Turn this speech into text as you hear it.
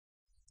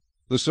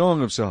The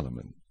Song of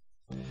Solomon.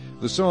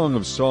 The Song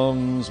of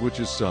Songs which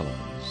is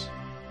Solomon's.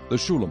 The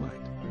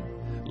Shulamite.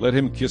 Let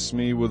him kiss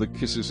me with the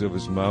kisses of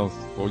his mouth,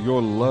 for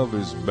your love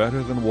is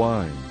better than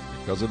wine,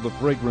 because of the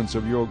fragrance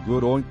of your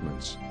good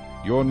ointments.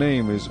 Your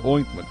name is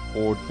ointment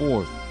poured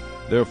forth,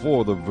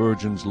 therefore the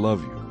virgins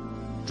love you.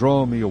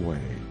 Draw me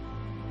away.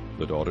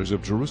 The daughters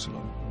of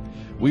Jerusalem.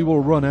 We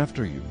will run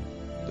after you.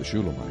 The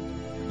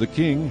Shulamite. The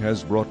king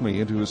has brought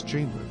me into his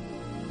chamber.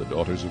 The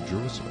daughters of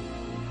Jerusalem.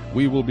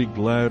 We will be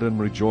glad and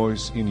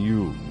rejoice in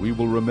you. We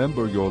will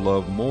remember your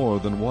love more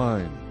than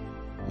wine.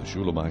 The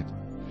Shulamite.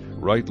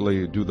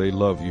 Rightly do they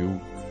love you.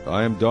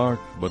 I am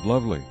dark but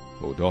lovely,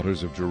 O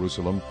daughters of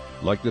Jerusalem,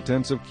 like the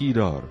tents of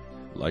Kedar,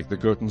 like the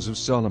curtains of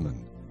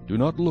Solomon. Do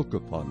not look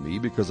upon me,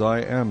 because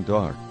I am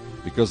dark,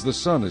 because the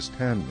sun has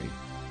tanned me.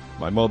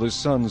 My mother's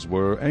sons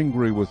were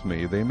angry with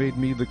me. They made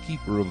me the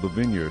keeper of the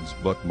vineyards,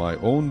 but my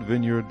own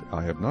vineyard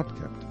I have not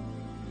kept.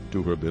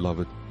 To her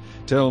beloved,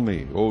 tell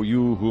me, O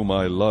you whom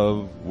I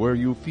love, where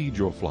you feed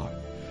your flock,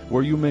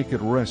 where you make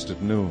it rest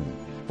at noon.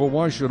 For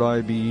why should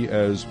I be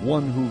as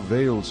one who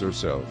veils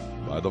herself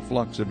by the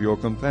flocks of your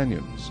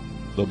companions,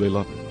 the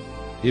beloved?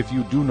 If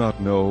you do not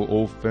know,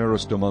 O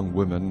fairest among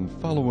women,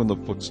 follow in the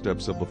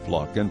footsteps of the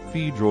flock, and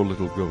feed your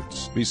little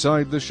goats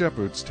beside the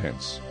shepherds'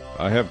 tents.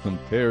 I have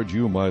compared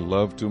you, my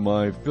love, to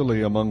my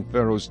filly among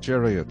Pharaoh's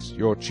chariots.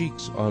 Your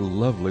cheeks are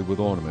lovely with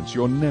ornaments,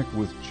 your neck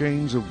with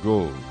chains of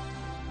gold.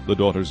 The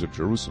daughters of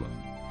Jerusalem.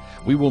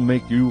 We will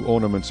make you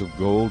ornaments of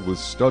gold with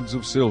studs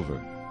of silver.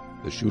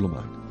 The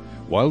Shulamite.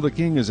 While the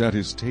king is at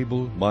his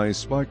table, my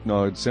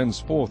spikenard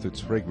sends forth its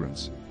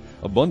fragrance.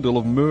 A bundle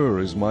of myrrh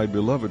is my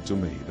beloved to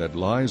me, that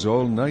lies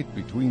all night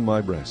between my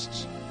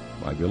breasts.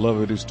 My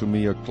beloved is to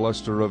me a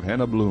cluster of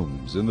henna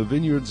blooms in the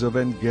vineyards of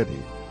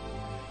En-gedi.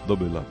 The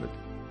beloved.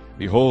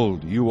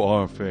 Behold, you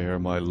are fair,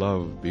 my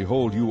love.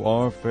 Behold, you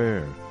are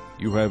fair.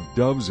 You have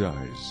dove's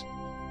eyes.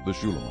 The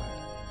Shulamite.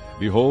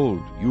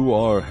 Behold, you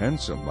are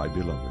handsome, my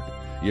beloved.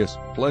 Yes,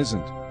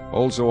 pleasant.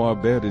 Also our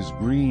bed is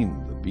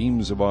green. The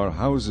beams of our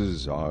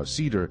houses are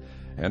cedar,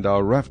 and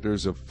our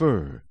rafters of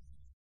fir.